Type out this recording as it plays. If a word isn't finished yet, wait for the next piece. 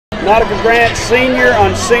Nautica Grant, senior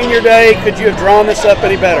on senior day. Could you have drawn this up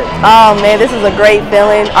any better? Oh man, this is a great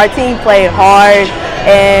feeling. Our team played hard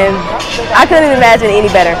and I couldn't imagine any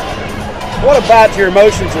better. What about your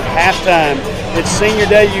emotions at halftime? It's senior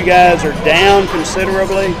day, you guys are down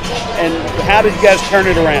considerably, and how did you guys turn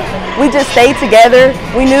it around? We just stayed together.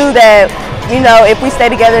 We knew that, you know, if we stay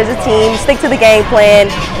together as a team, stick to the game plan,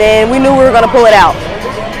 then we knew we were going to pull it out.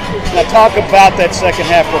 Now talk about that second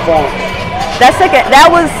half performance. That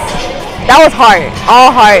was hard,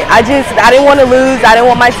 all hard. I didn't want to lose. I didn't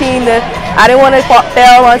want my team to, I didn't want to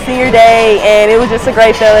fail on senior day, and it was just a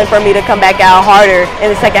great feeling for me to come back out harder in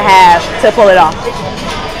the second half to pull it off.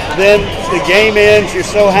 Then the game ends, you're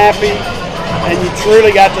so happy, and you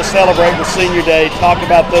truly got to celebrate with senior day. Talk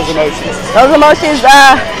about those emotions. Those emotions,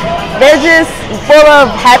 they're just full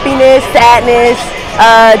of happiness, sadness,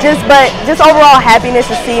 just overall happiness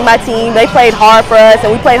to see my team. They played hard for us,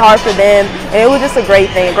 and we played hard for them, and it was just a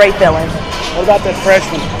great thing, a great feeling. What about that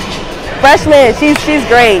freshman? Freshman, she's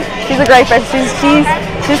great. She's a great freshman.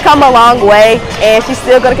 She's come a long way, and she's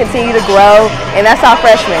still going to continue to grow, and that's our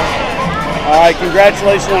freshman. All right,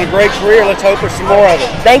 congratulations on a great career. Let's hope for some more of it.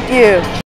 Thank you.